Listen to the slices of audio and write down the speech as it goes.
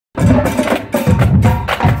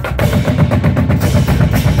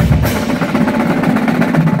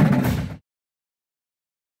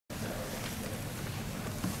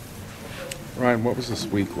Ryan, what was this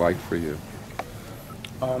week like for you?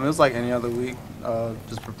 It was like any other week,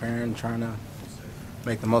 just preparing, trying to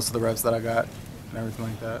make the most of the reps that I got and everything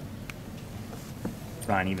like that.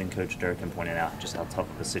 Ryan, even Coach Durkin pointed out just how tough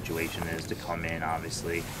of a situation it is to come in,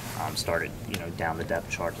 obviously, started, down the depth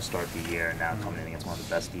chart to start the year, and now coming in against one of the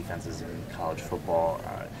best defenses in college football.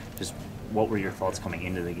 Just what were your thoughts coming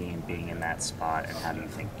into the game, being in that spot, and how do you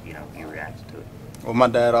think, you reacted to it? Well, my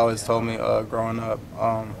dad always told me growing up,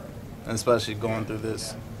 and especially going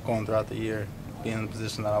throughout the year, being in the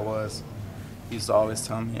position that I was, he used to always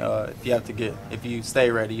tell me, if you stay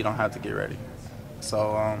ready, you don't have to get ready.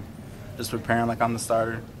 So just preparing like I'm the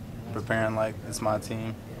starter, preparing like it's my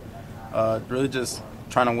team, really just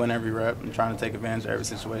trying to win every rep and trying to take advantage of every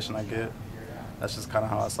situation I get. That's just kind of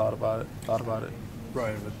how I thought about it.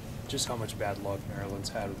 Right, but just how much bad luck Maryland's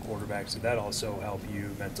had with quarterbacks, did that also help you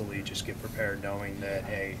mentally just get prepared knowing that,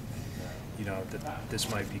 hey, that this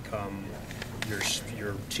might become your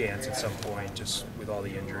chance at some point just with all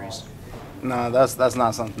the injuries? No, that's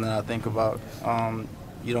not something that I think about.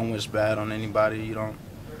 You don't wish bad on anybody. You don't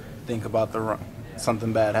think about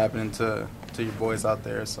something bad happening to your boys out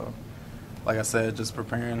there. So, like I said, just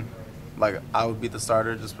preparing. Like I would be the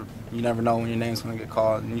starter. You never know when your name's going to get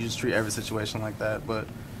called, and you just treat every situation like that. But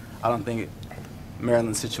I don't think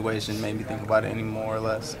Maryland's situation made me think about it any more or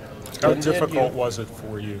less. How difficult was it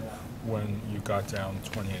for you when you got down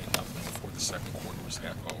 28-0 before the second quarter was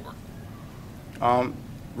half over?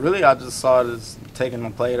 Really, I just saw it as taking a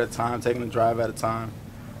play at a time, taking a drive at a time.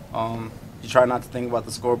 You try not to think about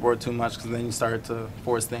the scoreboard too much because then you start to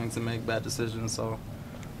force things and make bad decisions. So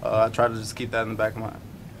I try to just keep that in the back of my.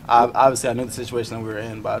 Obviously, I knew the situation that we were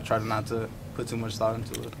in, but I tried not to put too much thought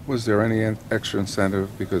into it. Was there any extra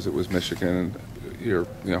incentive because it was Michigan, your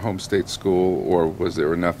home state school, or was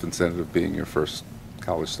there enough incentive being your first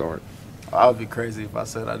college start? I would be crazy if I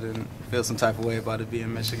said I didn't feel some type of way about it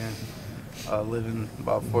being Michigan, living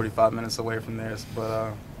about 45 minutes away from there.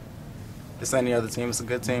 But it's any other team. It's a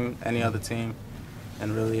good team, any other team.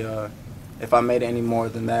 And really, if I made any more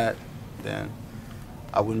than that, then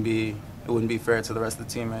it wouldn't be fair to the rest of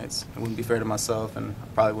the teammates. It wouldn't be fair to myself, and I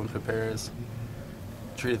probably wouldn't prepare as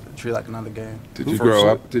treat it like another game. Did you grow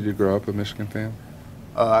up a Michigan fan?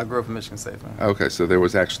 I grew up a Michigan State fan. Okay, so there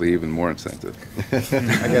was actually even more incentive.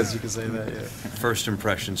 I guess you could say that, yeah. First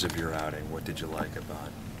impressions of your outing, what did you like about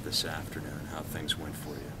this afternoon, how things went for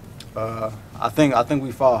you? I think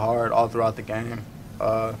we fought hard all throughout the game.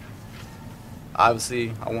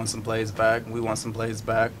 Obviously, I won some plays back. We won some plays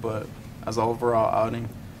back, but as an overall outing,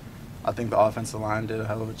 I think the offensive line did a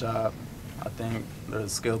hell of a job. I think the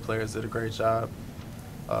skilled players did a great job.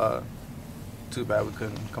 Too bad we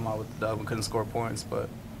couldn't come out with the dub. We couldn't score points, but.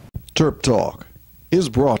 Terp Talk is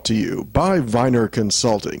brought to you by Viner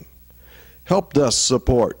Consulting. Help desk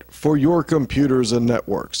support for your computers and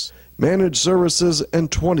networks. Managed services and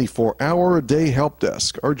 24-hour-a-day help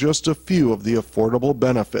desk are just a few of the affordable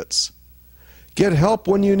benefits. Get help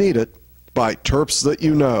when you need it by Terps that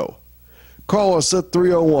you know. Call us at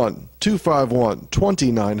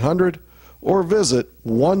 301-251-2900 or visit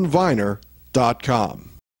oneviner.com.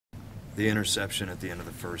 The interception at the end of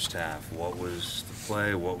the first half, what was the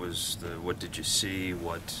play? What did you see?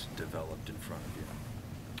 What developed in front of you?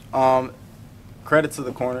 Credit to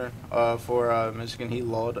the corner for Michigan. He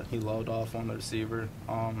lulled off on the receiver.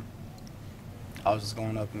 I was just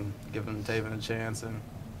going up and giving Taven a chance, and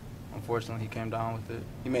unfortunately he came down with it.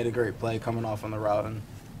 He made a great play coming off on the route and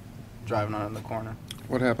driving on in the corner.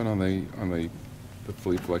 What happened on the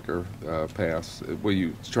flea flicker pass? Were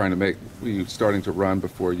you starting to run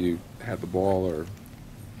before you had the ball, or?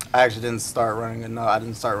 I actually didn't start running enough. I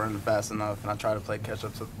didn't start running fast enough, and I tried to play catch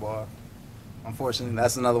up to the ball. Unfortunately,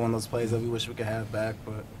 that's another one of those plays that we wish we could have back.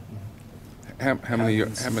 But how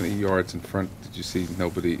many yards in front did you see?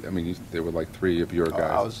 Nobody. I mean, there were like three of your guys.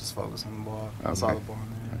 I was just focused on the ball. I saw the ball in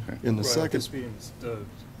there. Okay. In the second, being the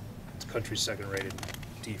country's second-rated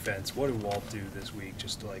defense, what did Walt do this week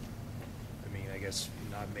just to I guess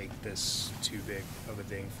not make this too big of a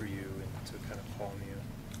thing for you and to kind of calm you?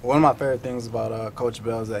 One of my favorite things about Coach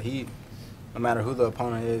Bell is that no matter who the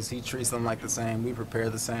opponent is, he treats them like the same. We prepare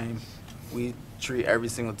the same. We treat every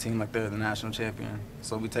single team like they're the national champion.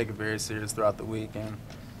 So we take it very serious throughout the week, and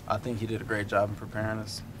I think he did a great job in preparing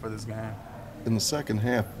us for this game. In the second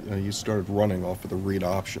half, you started running off of the read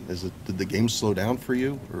option. Did the game slow down for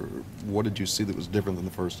you, or what did you see that was different than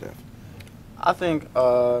the first half? I think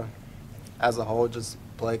as a whole, just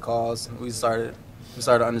play calls. We started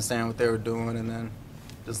to understand what they were doing, and then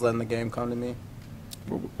just letting the game come to me.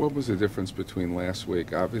 What was the difference between last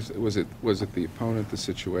week? Obviously, was it the opponent, the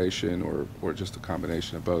situation, or just a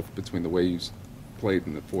combination of both between the way you played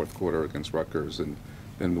in the fourth quarter against Rutgers and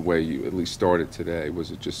the way you at least started today?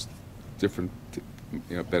 Was it just different,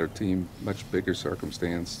 better team, much bigger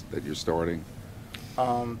circumstance that you're starting?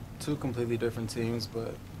 Two completely different teams,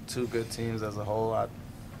 but two good teams as a whole. I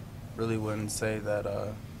really wouldn't say that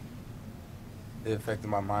it affected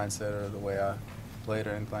my mindset or the way I played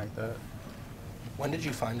or anything like that. When did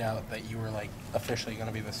you find out that you were like officially going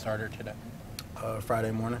to be the starter today?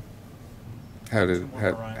 Friday morning. How did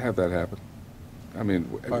that happen? I mean,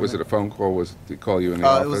 was it a phone call? Was it call you in the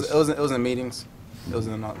office? It was in meetings. It was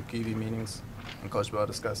in QB meetings, and Coach Bell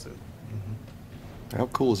discussed it. How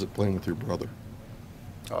cool is it playing with your brother?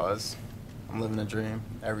 I'm living a dream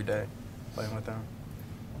every day, playing with him.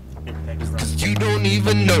 You don't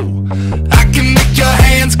even know I can make your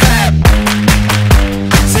hands clap.